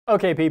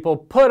Okay people,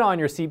 put on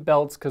your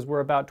seatbelts because we're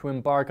about to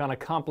embark on a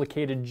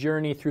complicated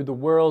journey through the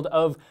world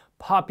of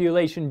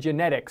population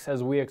genetics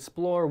as we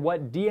explore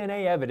what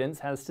DNA evidence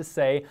has to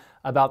say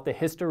about the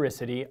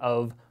historicity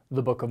of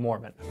the Book of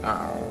Mormon.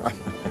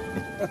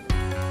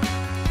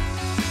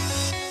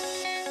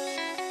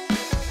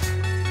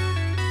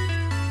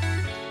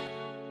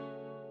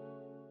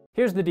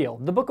 Here's the deal.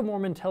 The Book of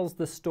Mormon tells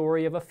the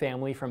story of a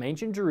family from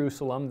ancient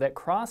Jerusalem that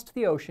crossed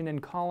the ocean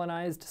and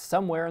colonized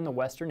somewhere in the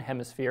Western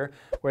Hemisphere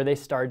where they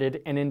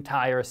started an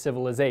entire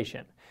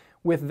civilization.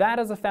 With that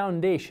as a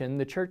foundation,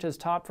 the church has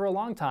taught for a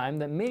long time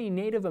that many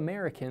Native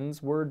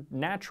Americans were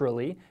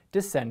naturally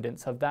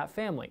descendants of that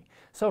family.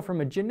 So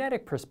from a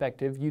genetic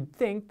perspective, you'd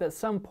think that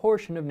some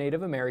portion of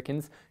Native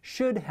Americans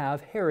should have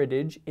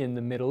heritage in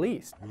the Middle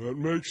East. That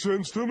makes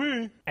sense to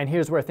me. And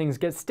here's where things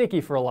get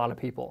sticky for a lot of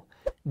people.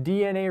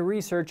 DNA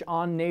research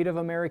on Native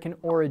American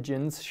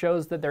origins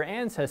shows that their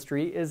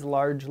ancestry is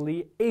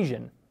largely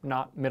Asian,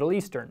 not Middle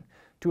Eastern.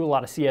 To a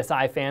lot of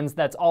CSI fans,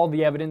 that's all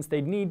the evidence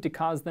they'd need to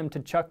cause them to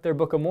chuck their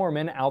Book of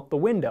Mormon out the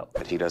window.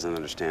 But he doesn't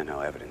understand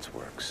how evidence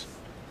works.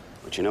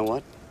 But you know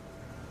what?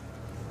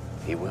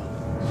 He will.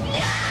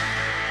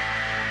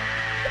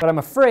 But I'm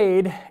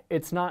afraid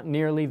it's not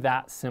nearly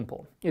that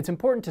simple. It's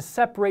important to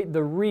separate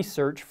the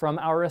research from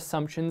our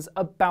assumptions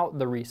about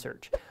the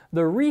research.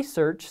 The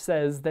research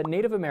says that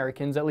Native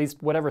Americans, at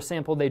least whatever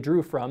sample they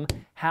drew from,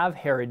 have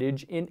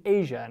heritage in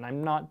Asia, and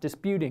I'm not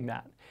disputing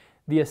that.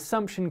 The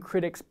assumption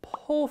critics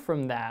pull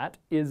from that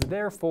is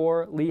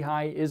therefore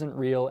Lehi isn't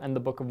real and the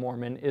Book of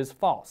Mormon is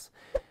false.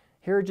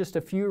 Here are just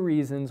a few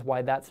reasons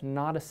why that's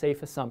not a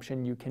safe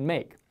assumption you can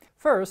make.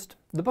 First,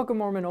 the Book of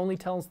Mormon only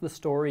tells the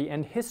story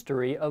and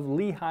history of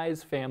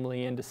Lehi's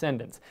family and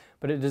descendants,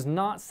 but it does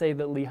not say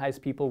that Lehi's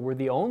people were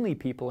the only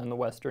people in the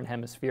Western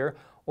Hemisphere,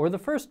 or the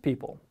first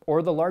people,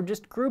 or the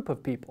largest group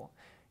of people.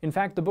 In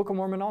fact, the Book of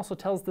Mormon also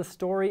tells the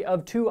story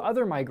of 2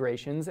 other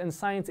migrations, and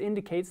science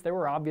indicates there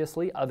were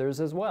obviously others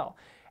as well.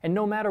 And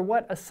no matter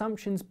what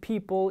assumptions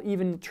people,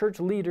 even church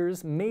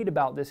leaders, made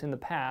about this in the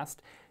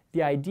past,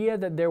 the idea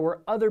that there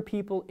were other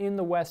people in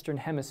the Western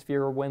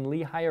Hemisphere when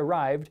Lehi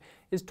arrived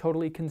is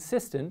totally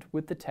consistent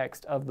with the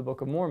text of the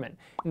Book of Mormon.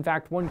 In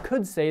fact, one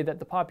could say that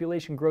the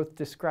population growth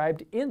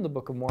described in the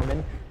Book of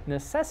Mormon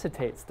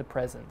necessitates the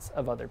presence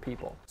of other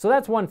people. So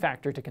that's one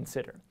factor to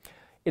consider.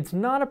 It's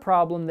not a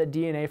problem that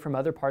DNA from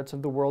other parts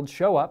of the world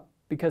show up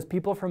because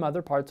people from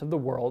other parts of the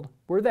world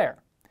were there.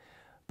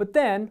 But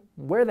then,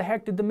 where the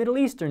heck did the Middle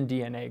Eastern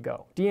DNA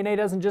go? DNA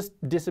doesn't just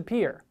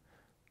disappear.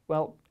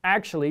 Well,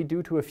 actually,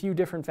 due to a few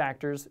different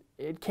factors,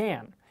 it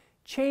can.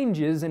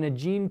 Changes in a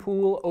gene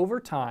pool over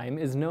time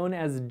is known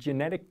as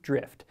genetic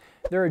drift.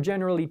 There are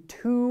generally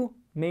 2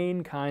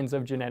 main kinds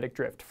of genetic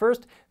drift.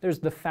 First, there's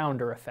the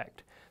founder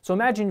effect. So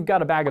imagine you've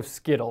got a bag of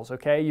Skittles,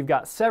 okay? You've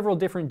got several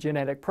different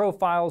genetic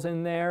profiles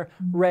in there,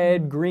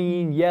 red,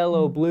 green,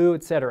 yellow, blue,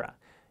 etc.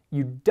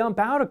 You dump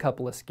out a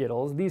couple of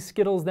Skittles, these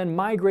Skittles then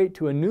migrate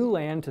to a new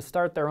land to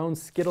start their own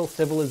Skittle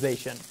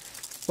civilization.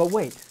 But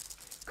wait,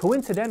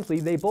 coincidentally,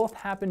 they both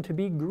happen to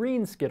be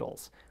green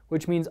Skittles,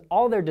 which means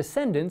all their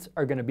descendants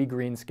are going to be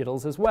green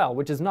Skittles as well,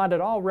 which is not at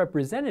all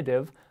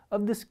representative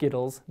of the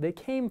Skittles they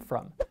came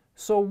from.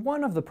 So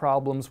one of the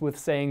problems with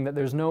saying that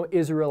there's no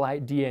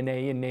Israelite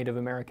DNA in Native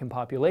American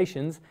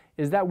populations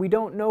is that we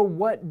don't know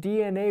what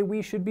DNA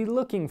we should be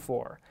looking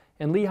for,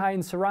 and Lehi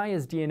and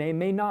Sariah's DNA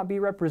may not be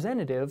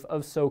representative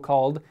of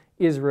so-called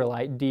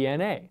Israelite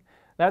DNA.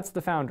 That's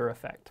the founder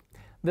effect.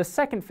 The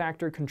second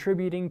factor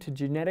contributing to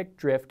genetic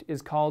drift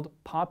is called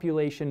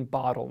population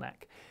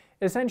bottleneck.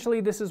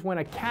 Essentially, this is when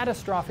a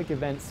catastrophic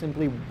event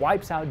simply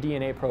wipes out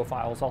DNA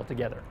profiles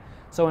altogether.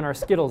 So in our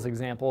Skittles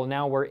example,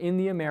 now we're in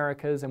the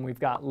Americas and we've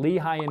got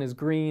Lehi and his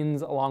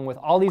greens along with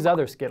all these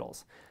other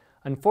Skittles.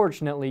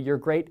 Unfortunately, your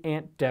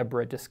great-aunt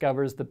Deborah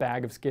discovers the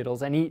bag of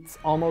Skittles and eats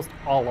almost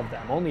all of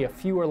them. Only a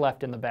few are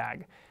left in the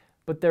bag.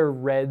 But they're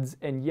reds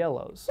and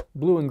yellows.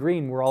 Blue and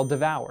green were all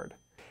devoured.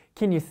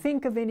 Can you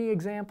think of any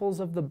examples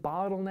of the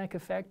bottleneck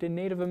effect in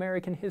Native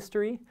American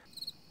history?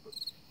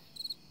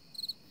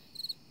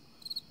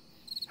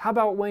 How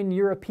about when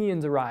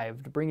Europeans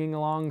arrived, bringing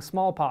along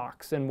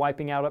smallpox and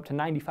wiping out up to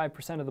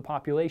 95% of the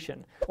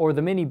population? Or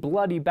the many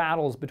bloody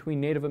battles between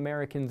Native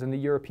Americans and the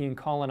European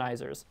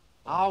colonizers?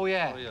 Oh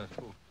yeah.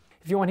 Cool.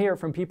 If you want to hear it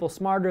from people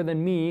smarter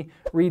than me,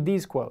 read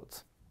these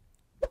quotes.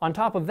 On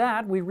top of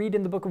that, we read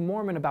in the Book of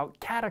Mormon about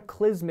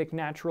cataclysmic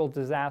natural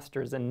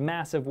disasters and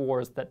massive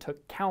wars that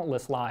took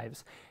countless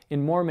lives.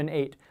 In Mormon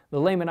 8, the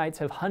Lamanites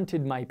have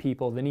hunted my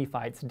people, the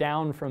Nephites,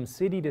 down from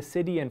city to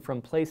city and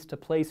from place to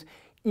place,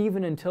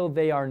 even until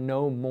they are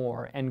no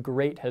more, and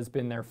great has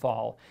been their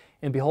fall.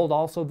 And behold,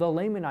 also the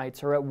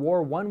Lamanites are at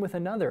war one with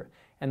another,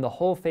 and the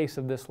whole face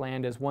of this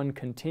land is one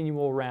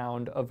continual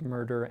round of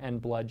murder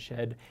and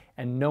bloodshed,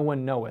 and no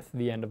one knoweth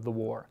the end of the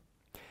war.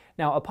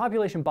 Now, a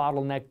population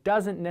bottleneck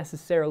doesn't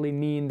necessarily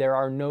mean there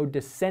are no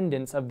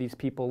descendants of these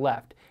people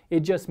left.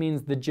 It just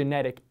means the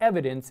genetic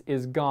evidence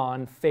is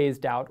gone,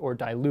 phased out, or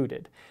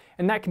diluted.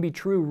 And that can be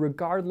true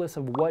regardless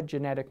of what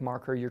genetic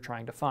marker you're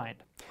trying to find.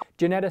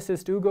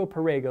 Geneticist Hugo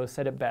Perego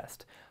said it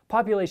best: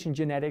 Population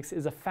genetics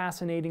is a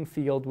fascinating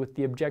field with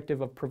the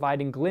objective of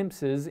providing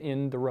glimpses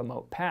in the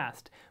remote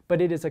past, but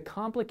it is a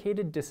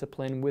complicated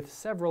discipline with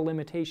several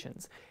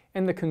limitations,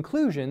 and the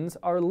conclusions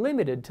are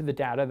limited to the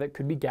data that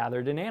could be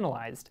gathered and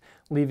analyzed,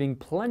 leaving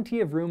plenty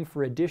of room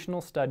for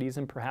additional studies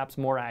and perhaps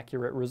more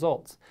accurate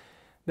results.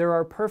 There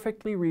are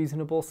perfectly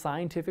reasonable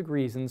scientific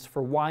reasons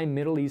for why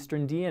Middle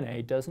Eastern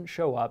DNA doesn't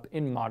show up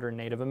in modern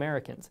Native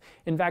Americans.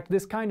 In fact,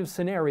 this kind of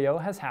scenario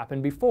has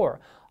happened before.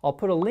 I'll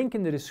put a link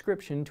in the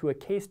description to a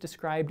case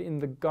described in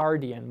The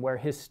Guardian, where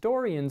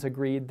historians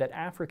agreed that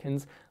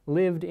Africans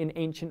lived in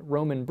ancient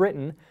Roman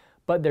Britain,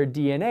 but their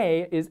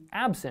DNA is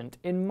absent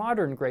in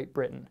modern Great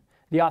Britain.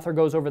 The author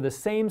goes over the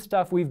same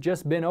stuff we've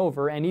just been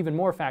over and even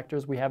more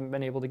factors we haven't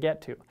been able to get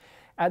to.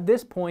 At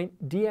this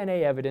point,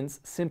 DNA evidence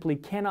simply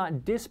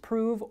cannot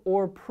disprove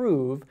or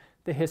prove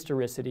the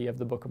historicity of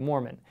the Book of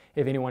Mormon.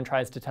 If anyone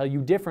tries to tell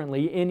you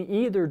differently in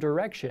either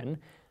direction,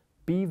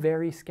 be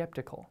very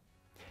skeptical.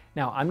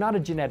 Now, I'm not a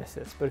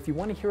geneticist, but if you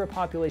want to hear a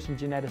population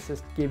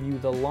geneticist give you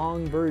the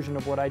long version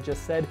of what I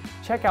just said,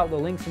 check out the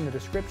links in the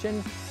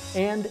description,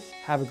 and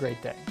have a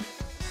great day.